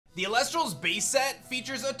The Elestrals base set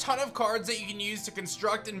features a ton of cards that you can use to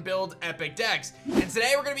construct and build epic decks. And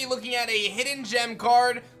today we're going to be looking at a hidden gem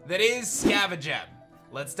card that is Scavagem.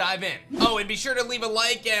 Let's dive in. Oh, and be sure to leave a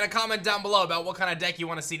like and a comment down below about what kind of deck you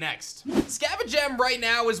want to see next. Scavagem right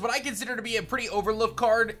now is what I consider to be a pretty overlooked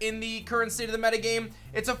card in the current state of the metagame.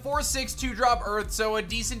 It's a 4/6 2-drop Earth, so a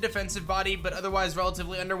decent defensive body, but otherwise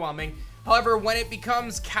relatively underwhelming. However, when it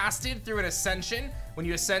becomes casted through an ascension, when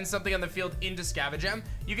you ascend something on the field into Scavagem,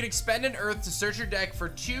 you can expend an Earth to search your deck for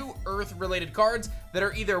 2 Earth-related cards that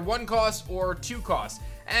are either 1 cost or 2 cost.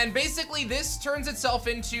 And basically, this turns itself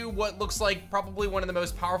into what looks like probably one of the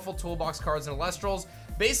most powerful toolbox cards in Elestrals,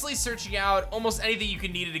 basically searching out almost anything you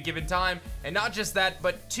can need at a given time, and not just that,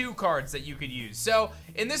 but 2 cards that you could use. So,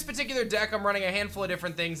 in this particular deck, I'm running a handful of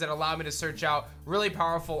different things that allow me to search out really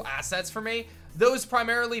powerful assets for me. Those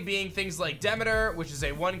primarily being things like Demeter, which is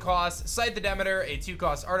a 1 cost, Scythe the Demeter, a 2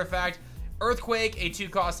 cost artifact, Earthquake, a 2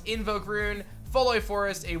 cost invoke rune, Folloy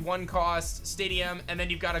Forest, a 1 cost stadium, and then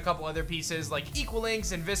you've got a couple other pieces like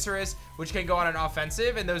Equalinx and Viscerus, which can go on an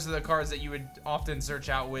offensive, and those are the cards that you would often search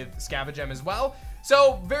out with Scavagem as well.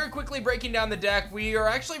 So, very quickly breaking down the deck, we are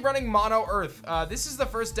actually running Mono Earth. This is the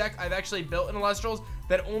first deck I've actually built in Elestrals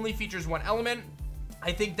that only features 1 element.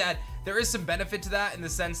 I think that there is some benefit to that in the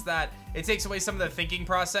sense that it takes away some of the thinking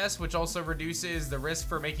process, which also reduces the risk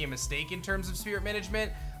for making a mistake in terms of spirit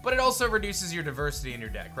management, but it also reduces your diversity in your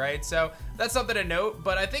deck, right? So that's something to note,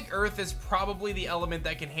 but I think Earth is probably the element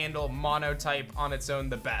that can handle mono type on its own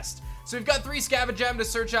the best. So we've got 3 Scavagem to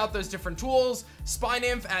search out those different tools. Spy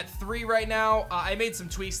Nymph at 3 right now. I made some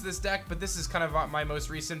tweaks to this deck, but this is kind of my most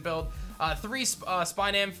recent build. 3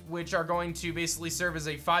 Spy Nymph, which are going to basically serve as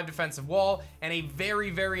a 5 defensive wall and a very,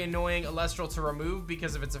 very annoying Elestral to remove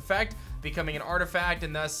because of its effect, becoming an artifact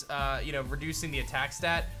and thus, reducing the attack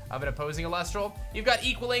stat of an opposing Elestral. You've got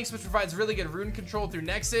Equalinx, which provides really good rune control through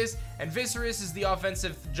Nexus, and Viscerus is the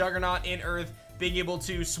offensive juggernaut in Earth, being able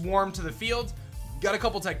to swarm to the field. Got a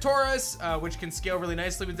couple Tectoras, which can scale really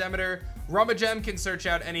nicely with Demeter. Rummagem can search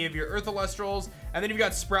out any of your Earth Elestrals. And then you've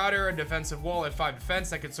got Sprouter, a defensive wall at 5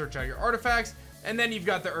 defense that can search out your artifacts. And then you've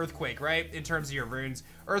got the Earthquake, right, in terms of your runes.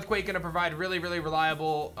 Earthquake going to provide really, really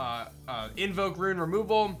reliable invoke rune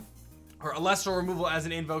removal, or Elestral removal as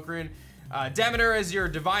an invoke rune. Demeter is your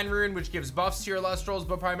divine rune, which gives buffs to your Elestrals,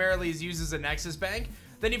 but primarily is used as a Nexus bank.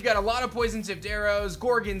 Then you've got a lot of Poison Tipped Arrows,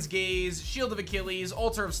 Gorgon's Gaze, Shield of Achilles,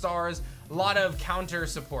 Altar of Stars, a lot of counter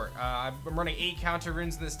support. I'm running 8 counter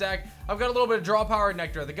runes in this deck. I've got a little bit of draw power,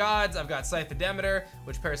 Nectar of the Gods. I've got Scythe the Demeter,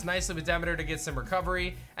 which pairs nicely with Demeter to get some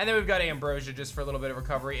recovery. And then we've got Ambrosia just for a little bit of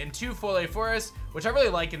recovery. And 2 Foley Forest, which I really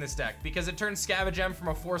like in this deck because it turns Scavagem from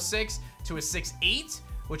a 4/6 to a 6/8,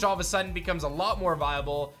 which all of a sudden becomes a lot more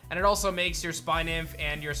viable. And it also makes your Spy Nymph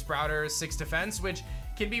and your Sprouter 6 defense, which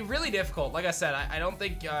can be really difficult. Like I said, I don't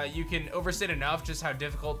think you can overstate enough just how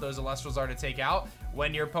difficult those Elestrals are to take out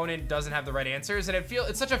when your opponent doesn't have the right answers. And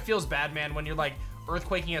it's such a feels bad, man, when you're like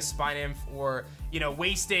Earthquaking a Spy Nymph or,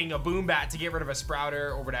 wasting a Boom Bat to get rid of a Sprouter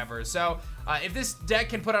or whatever. So if this deck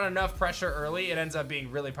can put on enough pressure early, it ends up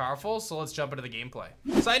being really powerful. So let's jump into the gameplay.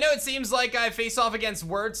 So I know it seems like I face off against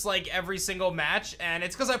Werts like every single match, and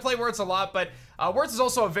it's because I play Werts a lot, but Werts is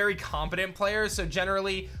also a very competent player, so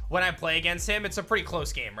generally when I play against him, it's a pretty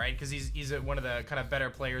close game, right? Because he's one of the kind of better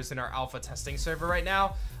players in our alpha testing server right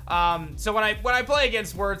now. So when I play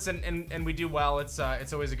against Werts and we do well, it's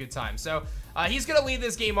always a good time. So he's gonna lead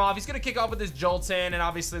this game off. He's gonna kick off with his Jolton, and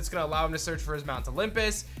obviously it's gonna allow him to search for his Mount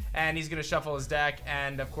Olympus, and he's gonna shuffle his deck,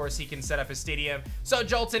 and of course he can set up his stadium. So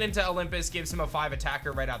Jolton into Olympus gives him a 5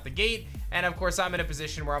 attacker right out the gate, and of course I'm in a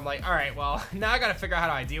position where I'm like, all right, well, now I gotta figure out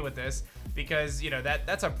how I deal with this, because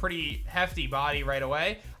that's a pretty hefty body right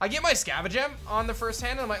away. I get my Scavagem on the first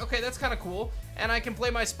hand, and I'm like, okay, that's kind of cool, and I can play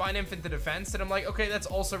my Spy Nymph into defense, and I'm like, okay, that's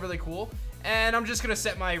also really cool. And I'm just gonna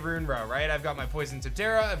set my rune row, right? I've got my Poison Tipped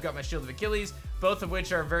Arrow, I've got my Shield of Achilles, both of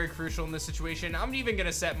which are very crucial in this situation. I'm even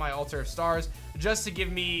gonna set my Altar of Stars just to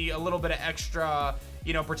give me a little bit of extra,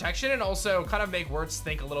 protection, and also kind of make Werts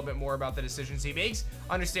think a little bit more about the decisions he makes,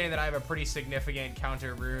 understanding that I have a pretty significant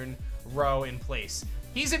counter rune row in place.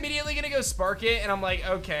 He's immediately gonna go Spark It, and I'm like,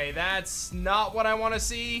 okay, that's not what I want to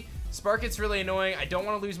see. Spark It's really annoying. I don't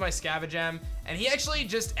want to lose my Scavagem, and he actually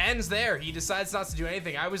just ends there. He decides not to do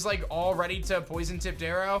anything. I was like all ready to Poison Tipped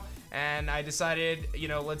Arrow, and I decided,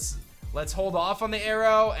 let's hold off on the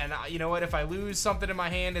arrow, and you know what, if I lose something in my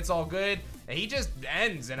hand, it's all good. And he just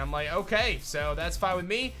ends, and I'm like, okay, so that's fine with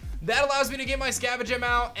me. That allows me to get my Scavagem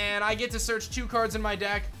out, and I get to search 2 cards in my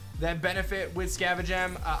deck that benefit with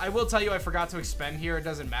Scavagem. I will tell you I forgot to expend here. It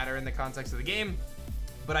doesn't matter in the context of the game,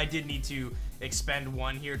 but I did need to expend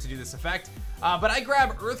 1 here to do this effect. But I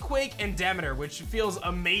grab Earthquake and Demeter, which feels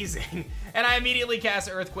amazing. And I immediately cast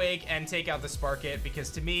Earthquake and take out the Spark It, because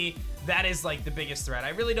to me, that is like the biggest threat. I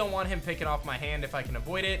really don't want him picking off my hand if I can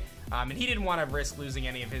avoid it. And he didn't want to risk losing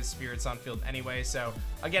any of his spirits on field anyway. So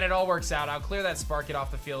again, it all works out. I'll clear that Spark It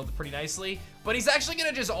off the field pretty nicely. But he's actually going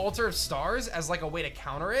to just alter stars as like a way to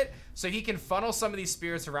counter it. So he can funnel some of these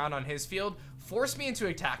spirits around on his field, force me into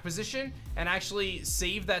attack position, and actually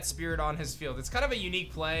save that spirit on his field. It's kind of a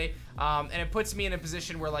unique play, and it puts me in a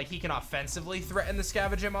position where like he can offensively threaten the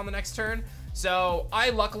Scavagem on the next turn. So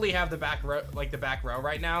I luckily have the back row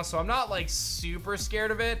right now, so I'm not like super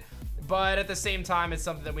scared of it, but at the same time, it's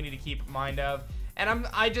something that we need to keep in mind of. And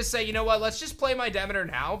I just say, you know what, let's just play my Demeter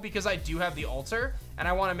now, because I do have the altar, and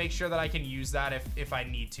I want to make sure that I can use that if I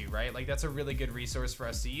need to, right? Like, that's a really good resource for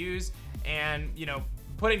us to use. And, you know,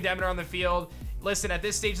 putting Demeter on the field, listen, at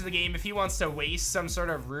this stage of the game, if he wants to waste some sort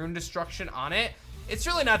of rune destruction on it, it's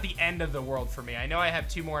really not the end of the world for me. I know I have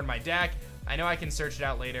 2 more in my deck. I know I can search it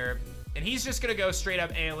out later. And he's just going to go straight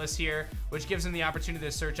up Aeolus here, which gives him the opportunity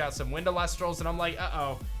to search out some Wind Elestrals. And I'm like,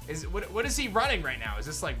 uh-oh, what is he running right now? Is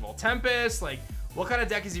this like Voltempest? Like, what kind of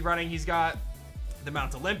deck is he running? He's got the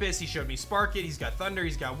Mount Olympus. He showed me Spark It. He's got Thunder.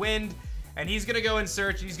 He's got Wind. And he's going to go and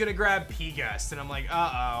search. And he's going to grab P-Gust. And I'm like,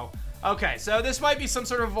 uh-oh. Okay, so this might be some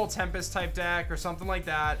sort of Voltempest type deck or something like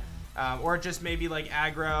that. Or just maybe like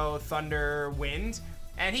Aggro, Thunder, Wind.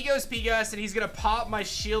 And he goes P-Gust, and he's going to pop my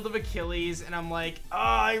Shield of Achilles. And I'm like, oh,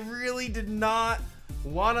 I really did not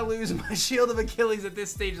want to lose my Shield of Achilles at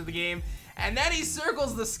this stage of the game. And then he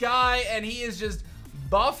circles the sky, and he is just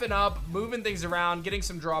buffing up, moving things around, getting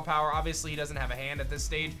some draw power. Obviously, he doesn't have a hand at this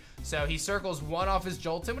stage, so he circles 1 off his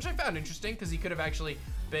Jolton, which I found interesting because he could have actually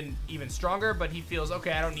been even stronger, but he feels,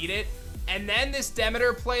 okay, I don't need it. And then this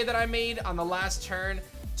Demeter play that I made on the last turn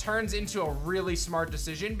turns into a really smart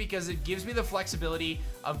decision, because it gives me the flexibility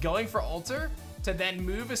of going for Altar to then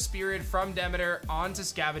move a spirit from Demeter onto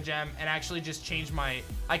Scavagem and actually just change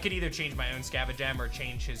I could either change my own Scavagem or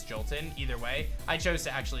change his Jolton. Either way, I chose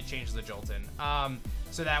to actually change the Jolton.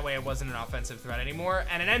 So that way it wasn't an offensive threat anymore.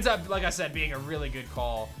 And it ends up, like I said, being a really good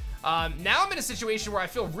call. Now I'm in a situation where I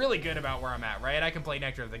feel really good about where I'm at, right? I can play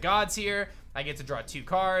Nectar of the Gods here. I get to draw 2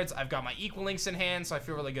 cards. I've got my Equal Links in hand, so I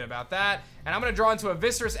feel really good about that. And I'm going to draw into a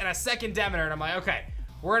Viscerus and a second Demeter, and I'm like, okay,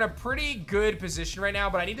 we're in a pretty good position right now,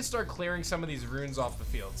 but I need to start clearing some of these runes off the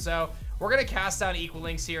field. So we're going to cast down Equal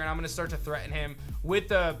Links here, and I'm going to start to threaten him with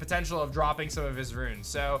the potential of dropping some of his runes.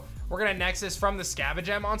 So we're going to Nexus from the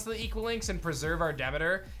Scavagem onto the Equal Links and preserve our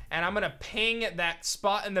Demeter. And I'm going to ping that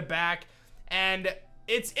spot in the back, and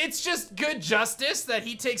it's just good justice that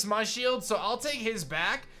he takes my shield, so I'll take his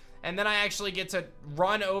back, and then I actually get to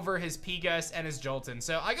run over his P-Gust and his Jolton.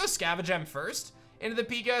 So I go Scavagem first into the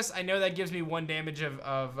P-Gust. I know that gives me 1 damage you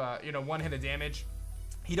know, 1 hit of damage.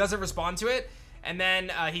 He doesn't respond to it, and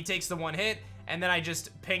then he takes the 1 hit, and then I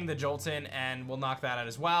just ping the Jolton, and we'll knock that out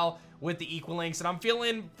as well with the Equal Links. And I'm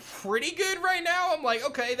feeling pretty good right now. I'm like,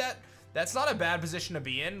 okay, that's not a bad position to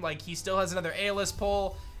be in. Like, he still has another Aeolus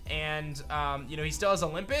pull, and you know, he still has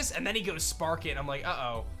Olympus, and then he goes Spark It. I'm like,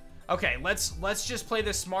 uh-oh. Okay, let's just play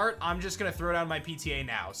this smart. I'm just gonna throw down my PTA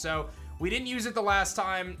now. So we didn't use it the last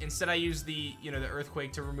time. Instead, I used the, you know, the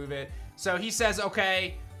Earthquake to remove it. So he says,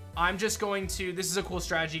 okay, I'm just going to, this is a cool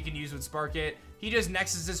strategy you can use with Spark It. He just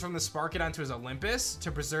nexuses from the Spark It onto his Olympus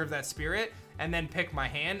to preserve that spirit, and then pick my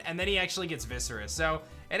hand, and then he actually gets Viscerus. So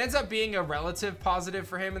it ends up being a relative positive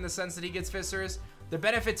for him in the sense that he gets Viscerus. The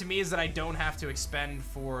benefit to me is that I don't have to expend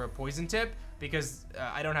for a Poison Tip, because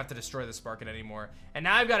I don't have to destroy the Spark It anymore. And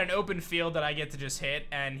now I've got an open field that I get to just hit,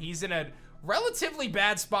 and he's in a relatively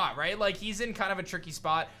bad spot, right? Like, he's in kind of a tricky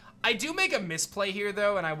spot. I do make a misplay here,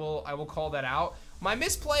 though, and I will call that out. My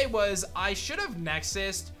misplay was I should have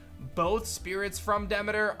Nexused both spirits from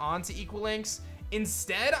Demeter onto Equal Links.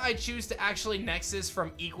 Instead, I choose to actually Nexus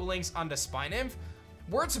from Equal Links onto Spynymph.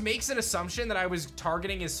 Werts makes an assumption that I was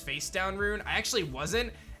targeting his face down rune. I actually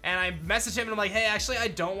wasn't. And I messaged him and I'm like, hey, actually, I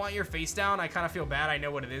don't want your face down. I kind of feel bad. I know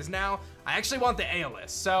what it is now. I actually want the Aeolus.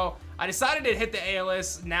 So I decided to hit the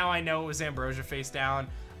Aeolus. Now I know it was Ambrosia face down.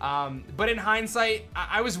 But in hindsight,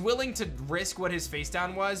 I was willing to risk what his face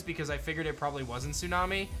down was, because I figured it probably wasn't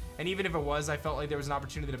Tsunami. And even if it was, I felt like there was an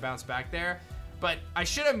opportunity to bounce back there. But I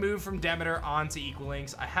should have moved from Demeter onto Equal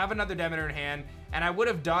Links. I have another Demeter in hand, and I would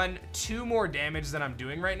have done 2 more damage than I'm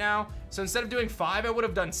doing right now. So instead of doing 5, I would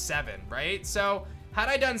have done 7, right? So had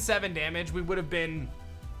I done 7 damage, we would have been,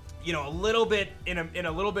 you know, a little bit in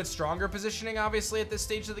a little bit stronger positioning, obviously, at this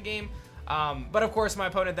stage of the game. But of course, my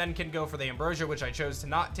opponent then can go for the Ambrosia, which I chose to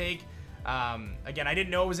not take. Again, I didn't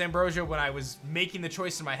know it was Ambrosia when I was making the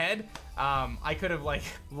choice in my head. I could have like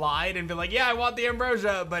lied and been like, yeah, I want the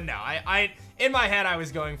Ambrosia, but no, I in my head I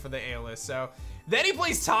was going for the Aeolus. So then he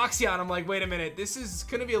plays Toxion. I'm like, wait a minute, this is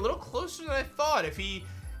gonna be a little closer than I thought if he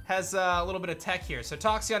has a little bit of tech here. So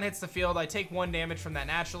Toxion hits the field, I take 1 damage from that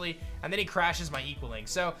naturally, and then he crashes my Equaling.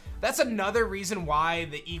 So that's another reason why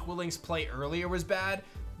the Equaling's play earlier was bad,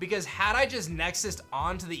 because had I just Nexused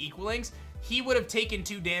onto the Equalings, he would have taken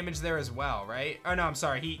 2 damage there as well, right? Oh no, I'm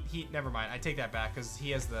sorry, he never mind, I take that back because he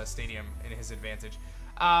has the stadium in his advantage.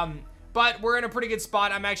 But we're in a pretty good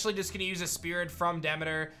spot. I'm actually just gonna use a Spirit from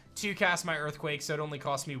Demeter to cast my Earthquake, so it only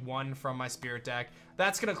costs me 1 from my Spirit deck.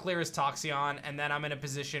 That's gonna clear his Toxion, and then I'm in a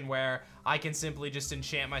position where I can simply just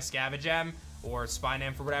enchant my Scavagem or Spy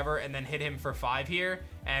Nymph or whatever, and then hit him for 5 here,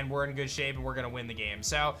 and we're in good shape, and we're gonna win the game.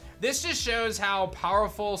 So this just shows how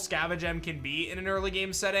powerful Scavagem can be in an early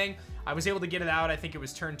game setting. I was able to get it out, I think it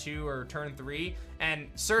was turn 2 or turn 3, and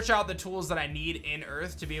search out the tools that I need in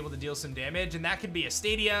Earth to be able to deal some damage, and that could be a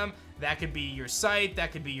Stadium, that could be your Sight,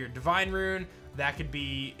 that could be your Divine Rune, that could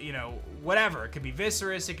be, you know, whatever. It could be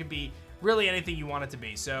Viscerous, it could be really anything you want it to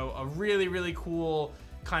be. So a really, really cool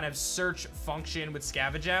kind of search function with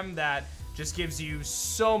Scavagem that just gives you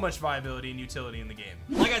so much viability and utility in the game.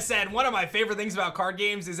 Like I said, one of my favorite things about card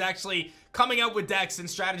games is actually coming up with decks and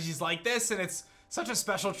strategies like this, and it's such a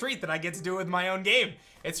special treat that I get to do it with my own game.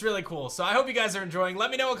 It's really cool. So I hope you guys are enjoying.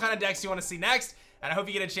 Let me know what kind of decks you want to see next, and I hope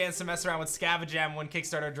you get a chance to mess around with Scavagem when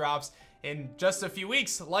Kickstarter drops in just a few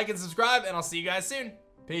weeks. Like and subscribe, and I'll see you guys soon.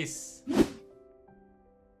 Peace.